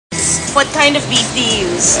What kind of beef do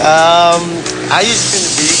you use? I use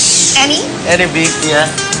beef. Any beef, yeah.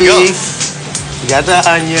 Beef. You got the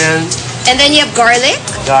onion. And then you have garlic?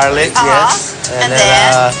 Garlic, yes. And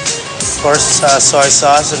then of course, soy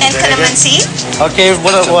sauce and vinegar. Calamansi? Okay,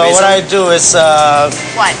 what I do is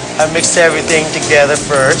what? I mix everything together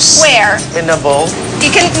first. Where? In a bowl.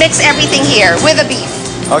 You can mix everything here with the beef.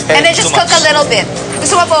 Okay. And then just cook a little bit.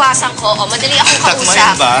 Gusto mo bawasan ko? Oh, madali akong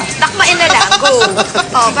kausap. Takmain ba? Takmain na lang. Go.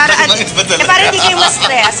 Oh, para hindi kayo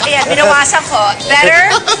ma-stress. Ayan, binawasan ko. Better?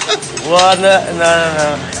 Well, no.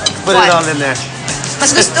 Put it all in there.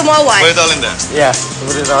 Mas gusto mo what? Put it all in there. Yeah,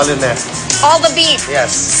 put it all in there. All the beef? Yes.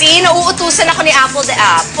 See, nauutusan ako ni Apple the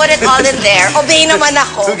App. Put it all in there. Obey naman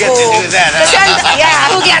ako. Who gets to do that? Kasi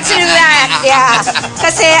who gets to do that? Yeah.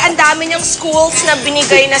 Kasi ang dami niyang schools na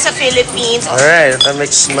binigay na sa Philippines. Alright, I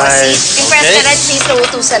mix my... Yung president, please,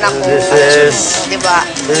 nauutusan ako. Diba?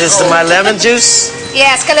 This is my lemon juice.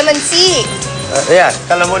 Yes, calamansi. Yeah,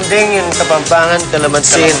 kalamunding in Kapampangan,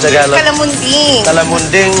 kalamansi in Tagalog. Kalamunding.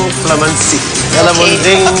 Kalamunding, kalamansi.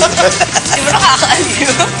 Kalamunding. Di ba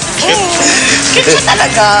nakakaaliw? Cute siya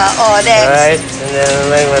talaga. Oh, next. Alright, and then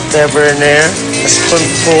like my pepper in there. A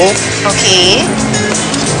spoonful. Okay.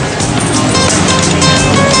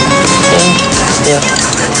 Yeah.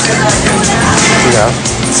 Yeah.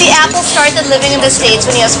 See, Apple started living in the States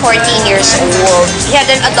when he was 14 years old. He had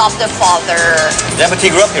an adoptive father. Yeah, but he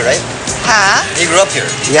grew up here, right? Huh? He grew up here.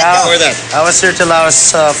 Yeah, Before that. I was here till I was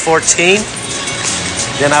 14.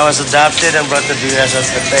 Then I was adopted and brought to the U.S. at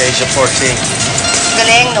the age of 14.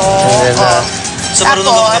 Galing, no? And then, So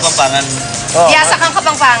marunong ka Kapampangan? Oh, Piyasa kang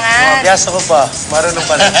Kapampangan. piyasa ko pa. Marunong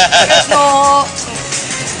pa rin. No.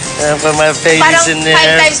 And put my face Parang in there.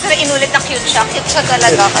 5 times ko na inulit na cute siya. Cute siya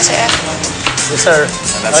talaga kasi... Yes, sir.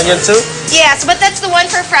 Onion too? Yes, but that's the one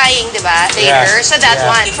for frying, di ba? Later. Yeah. So that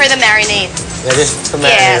one, for the marinade. Yeah, this is the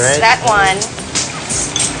marinade, Yes, right? that one.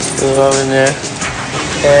 Go in there.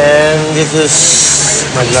 And this is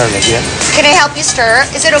my garlic, yeah? Can I help you stir?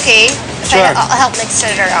 Is it okay? Sure. I'll help mix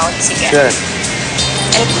it around. Sige. Good.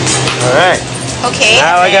 And, All right. okay.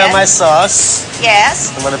 Now I got then- my sauce. Yes.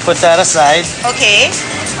 I'm going to put that aside. Okay.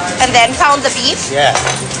 And then pound the beef. Yeah.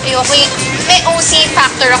 Ayoko may OC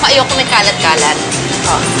factor ako. Ayoko may kalat-kalat.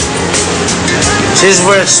 Oh. This is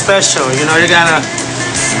where it's special. You know, you got to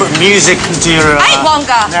put music into your Ay,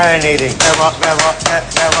 bongga. marinating.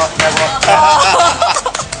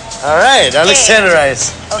 All right. That looks Okay.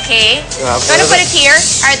 tenderized. Okay. Yeah, You wanna put it here?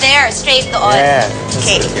 Or there? Straight doon? Yeah.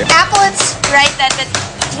 Okay. Apple, it's right that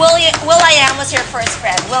Will.i.am was your first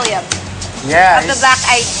friend. William. Yeah. Of the Black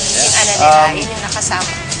Eyed Peas. Yung ano nila. Yun yung nakasama.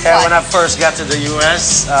 Yeah, What? when I first got to the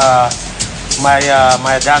U.S., my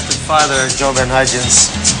adopted father, Joe Ben Hudgens,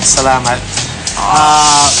 salamat,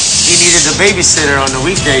 he needed a babysitter on the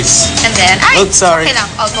weekdays. And then, Oops, sorry. Okay lang.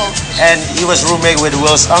 I'll go. And he was roommate with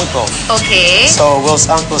Will's uncle. Okay. So Will's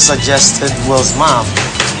uncle suggested Will's mom.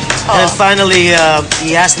 Oh. And finally,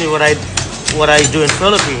 he asked me what I do in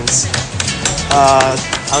Philippines. I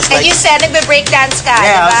was And like, you said nagbe-break dance ka,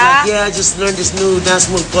 yeah, I was diba? like, yeah, I just learned this new dance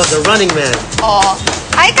move called the Running Man. Oh.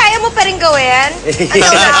 Ay, kaya mo pa rin gawin?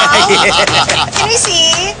 Until now? Can we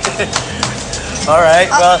see? All right,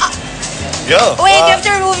 well, Go. Wait, you have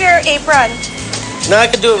to remove your apron. now I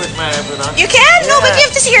can do it with my apron on. You can? No, but Yeah. you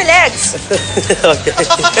have to see your legs. Okay.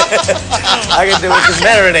 I can do it just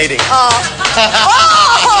marinating. Oh.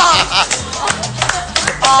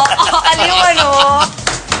 Aliw ano?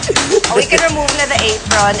 Oh, we can remove na the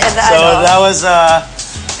apron and the So ano. that was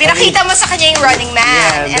Pinakita mo sa kanya yung Running Man.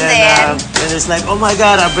 yeah, and then and it's like, oh my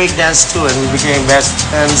God, I break dance too, and we became best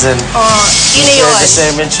friends and yun na shared yun. the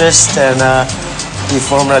same interest, and we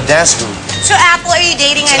formed a dance group. So, Apple, are you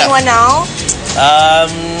dating anyone now?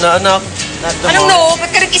 No, not the Anong moment. no? Ba't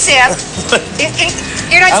ka nag-isip?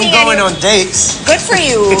 You're not I'm seeing going anyone. on dates. Good for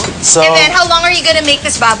you. So- And then, how long are you gonna make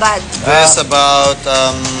this babad? This about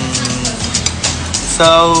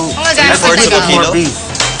Mga I ganun think we ba? put more beef.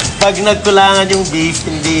 Pag nagkulangan yung beef,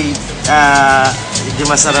 hindi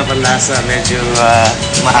masarap ang lasa. Medyo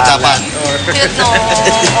Matapan. Cute, no?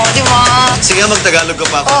 Oh, di ba? Sige, mag-Tagalog ka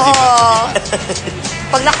pa ako. Oo.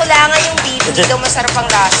 Pag nakulangan yung beef, hindi daw masarap ang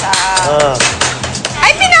lasa.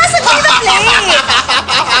 Ay, pinasag mo yung plate!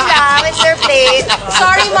 Okay lang, it's their plate.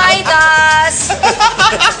 Sorry, Maidas!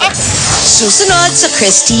 Susunod sa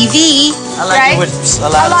KRIS TV. I like Right? it with A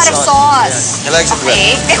lot of sauce. He likes it well.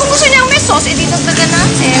 Okay. Eh, kung gusto niya may sauce, edi dagdagan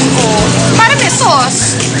natin. Oh. Para may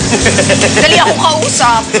sauce. Dali ako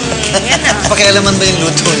kausap. Yan na. Pakialaman ba yung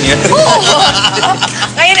luto niya? Oo.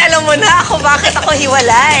 Ngayon, alam mo na ako bakit ako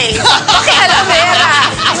hiwalay. Pakialamera.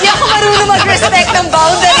 Hindi ako marunong mag-respect ng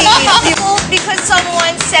boundaries. Because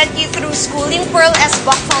someone sent you through school. Yung Pearl S.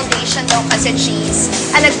 Buck Foundation daw kasi cheese.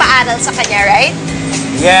 Ang nagpaaral sa kanya, right?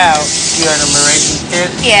 Yeah, if you're an American kid,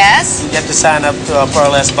 Yes. you get to sign up to a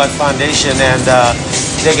Pearl S. Buck Foundation, and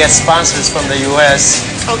they get sponsors from the U.S.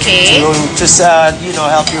 Okay. to just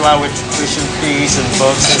help you out with tuition fees and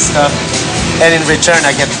books and stuff. And in return,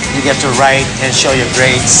 you get to write and show your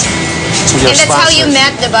grades to your And that's how you sponsors.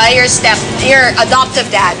 met, diba? Your adoptive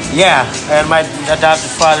dad. Yeah, and my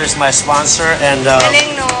adopted father is my sponsor, and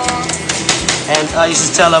Galing, no? I used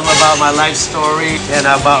to tell him about my life story and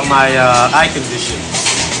about my eye condition.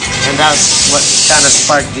 And that's what kind of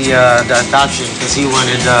sparked the adoption, because he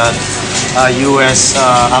wanted a U.S.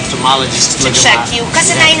 ophthalmologist to look Check at my... you.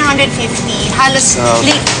 Kasi 950. Halos,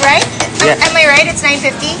 right? Yeah. Am I right? It's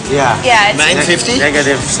 950? Yeah. Yeah. It's, 950?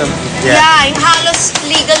 Negative something. Yeah. yeah, yung halos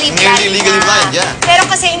legally blind. Nearly legally na. blind, yeah. Pero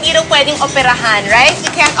kasi hindi raw pwedeng operahan, right?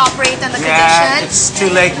 You can't operate on the Yeah, condition. it's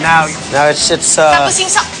too late now. Now it's Tapos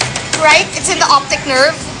yung sa, right? It's in the optic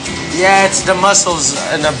nerve. yeah, it's the muscles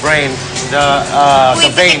in the brain, the Uy,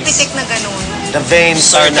 veins. pitik-pitik na ganun. The veins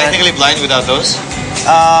So are you're technically blind without those?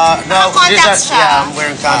 no, Naka-contacts these are, siya. yeah, I'm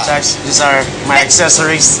wearing contacts. These are my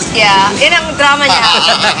accessories. Yeah, yun ang drama niya.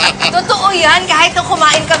 Totoo yan, kahit nung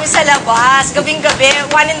kumain kami sa labas, gabing-gabi,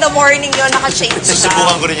 1 in the morning yun, naka-shade siya.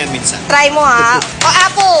 Susubukan ko rin yan minsan. Try mo ha. O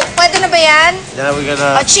Apple, pwede na ba yan? Now we're O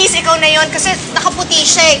gonna. Cheese, ikaw na yun, kasi nakaputi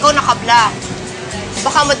siya, ikaw nakabla.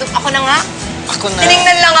 Baka ako na nga. Ako na.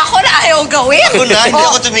 Tinignan lang ako na ayaw gawin. Ako na, hindi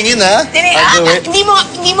ako tumingin ha. I'll do it.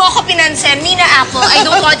 Hindi mo ako pinansin. Me na Apple, I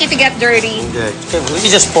don't want you to get dirty. Okay, you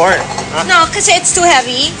just pour it. Huh? No, kasi it's too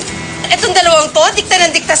heavy. Itong dalawang to, dikta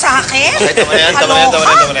ng dikta sa akin. Okay, tama na yan, tama na yan, tama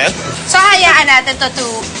na yan, tama na yan. So, hayaan natin to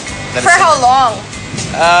for how long?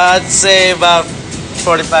 I'd say about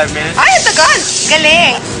 45 minutes. Ay, ang tagal.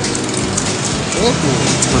 Galing.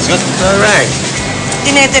 That's good. All right.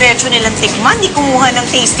 Dinediretso nilang tikman, di kumuha ng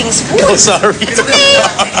tasting spoon. Oh, sorry.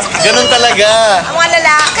 Ganun talaga. Ang mga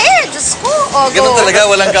lalaki, Diyos ko. O, go. Ganun talaga,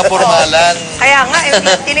 walang kapormalan. Kaya nga,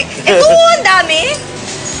 ito, ang dami.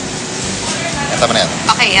 Tama na yan.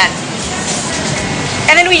 Okay, yan.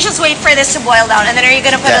 And then we just wait for this to boil down. And then are you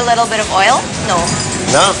gonna put a Yeah. little bit of oil? No.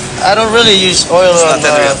 No, I don't really use oil It's on not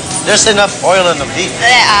tender yet. there's enough oil in the beef.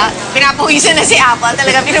 Pinapawisan na si Apple.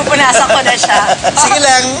 Talaga pinupunasan ko na siya. Sige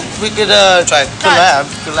lang. We could Try.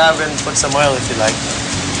 collab and put some oil if you like.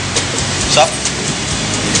 Soft.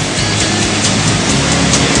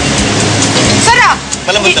 Sarap!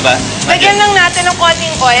 Malambot na ba? Lagyan lang natin ng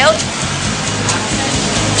konting oil.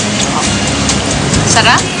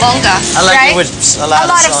 Sarap? Bongga. I like right? it with a A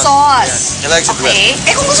lot of sauce. He likes it well. Okay.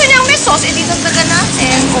 Eh kung gusto niya may sauce, edi dagdagan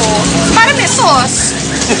natin. Oh. Para may sauce.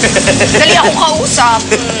 Dali ako kausap.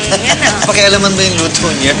 Yan na. Pakialaman ba yung luto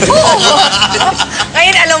niya? Oo.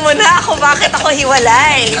 Ngayon alam mo na ako bakit ako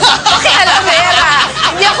hiwalay. Pakialamera.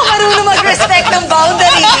 Hindi ako marunong mag-respect ng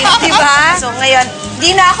boundaries, di ba? So ngayon,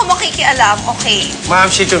 di na ako makikialam. Okay. Mom,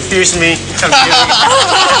 she confused me.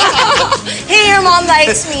 Hey, your mom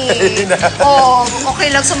likes me. Oh,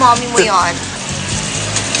 okay lang sa mommy mo yan.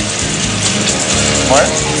 More?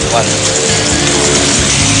 One.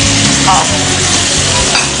 Oh.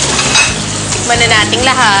 Tikman na nating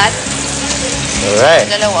lahat. All right.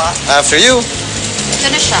 Dalawa. After you. Ito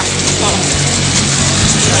na siya.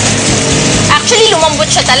 Actually, lumambot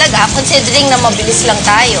siya talaga considering na mabilis lang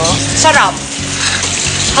tayo. Sarap.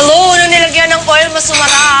 Hello, nung nilagyan ng oil, mas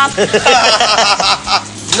sumarap.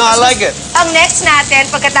 No, I like it. Ang next natin,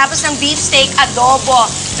 pagkatapos ng beefsteak, adobo.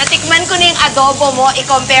 Natikman ko na yung adobo mo,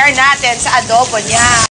 i-compare natin sa adobo niya.